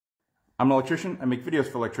I'm an electrician. I make videos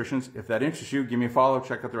for electricians. If that interests you, give me a follow.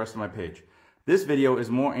 Check out the rest of my page. This video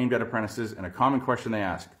is more aimed at apprentices and a common question they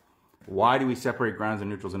ask. Why do we separate grounds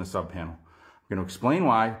and neutrals in a sub-panel? I'm going to explain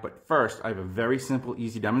why, but first I have a very simple,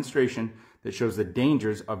 easy demonstration that shows the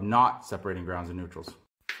dangers of not separating grounds and neutrals.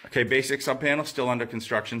 Okay, basic sub-panel, still under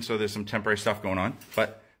construction, so there's some temporary stuff going on,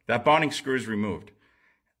 but that bonding screw is removed.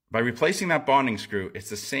 By replacing that bonding screw, it's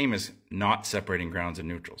the same as not separating grounds and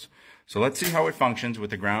neutrals. So let's see how it functions with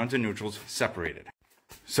the grounds and neutrals separated.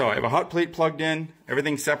 So I have a hot plate plugged in,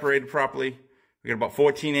 everything's separated properly. We got about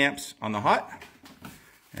 14 amps on the hot,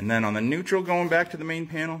 and then on the neutral going back to the main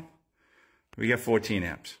panel, we got 14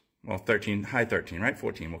 amps. Well, 13, high 13, right?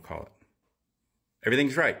 14 we'll call it.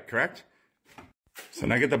 Everything's right, correct? So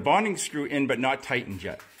now I get the bonding screw in but not tightened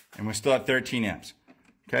yet, and we're still at 13 amps.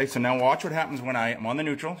 Okay, so now watch what happens when I'm on the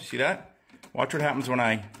neutral. See that? Watch what happens when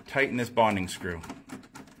I tighten this bonding screw.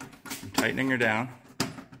 I'm tightening her down.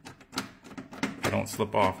 I don't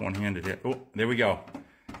slip off one-handed here. Oh, there we go.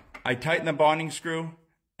 I tighten the bonding screw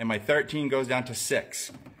and my 13 goes down to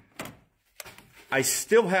 6. I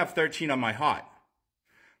still have 13 on my hot,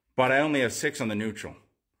 but I only have 6 on the neutral.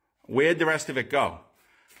 Where'd the rest of it go?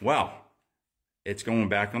 Well, it's going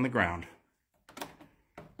back on the ground.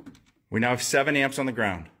 We now have 7 amps on the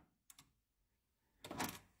ground.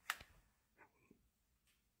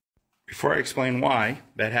 Before I explain why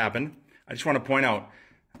that happened, I just want to point out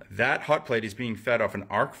that hot plate is being fed off an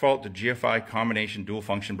arc fault to GFI combination dual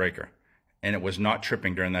function breaker, and it was not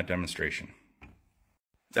tripping during that demonstration.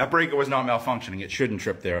 That breaker was not malfunctioning. It shouldn't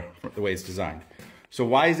trip there the way it's designed. So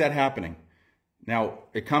why is that happening? Now,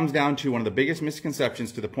 it comes down to one of the biggest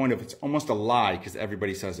misconceptions to the point of it's almost a lie because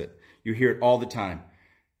everybody says it. You hear it all the time.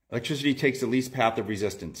 Electricity takes the least path of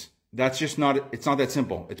resistance. That's just not, it's not that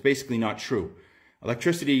simple. It's basically not true.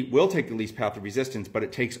 Electricity will take the least path of resistance, but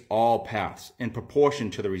it takes all paths in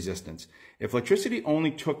proportion to the resistance. If electricity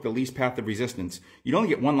only took the least path of resistance, you'd only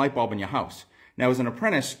get one light bulb in your house. Now, as an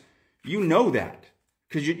apprentice, you know that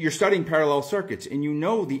because you're studying parallel circuits and you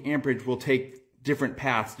know the amperage will take different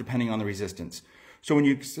paths depending on the resistance. So when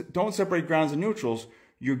you don't separate grounds and neutrals,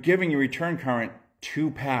 you're giving your return current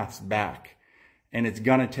 2 paths back. And it's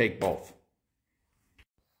gonna take both.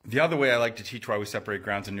 The other way I like to teach why we separate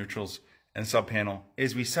grounds and neutrals and sub-panel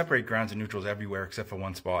is we separate grounds and neutrals everywhere except for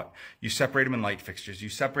one spot. You separate them in light fixtures, you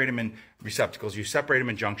separate them in receptacles, you separate them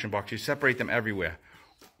in junction box, you separate them everywhere.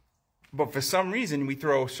 But for some reason, we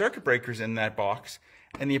throw circuit breakers in that box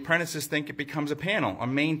and the apprentices think it becomes a panel, a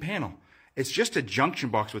main panel. It's just a junction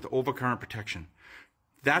box with overcurrent protection.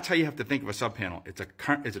 That's how you have to think of a sub-panel. It's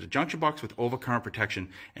a junction box with overcurrent protection,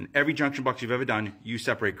 and every junction box you've ever done, you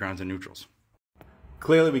separate grounds and neutrals.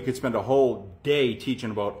 Clearly, we could spend a whole day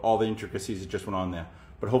teaching about all the intricacies that just went on there,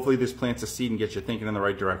 but hopefully this plants a seed and gets you thinking in the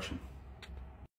right direction.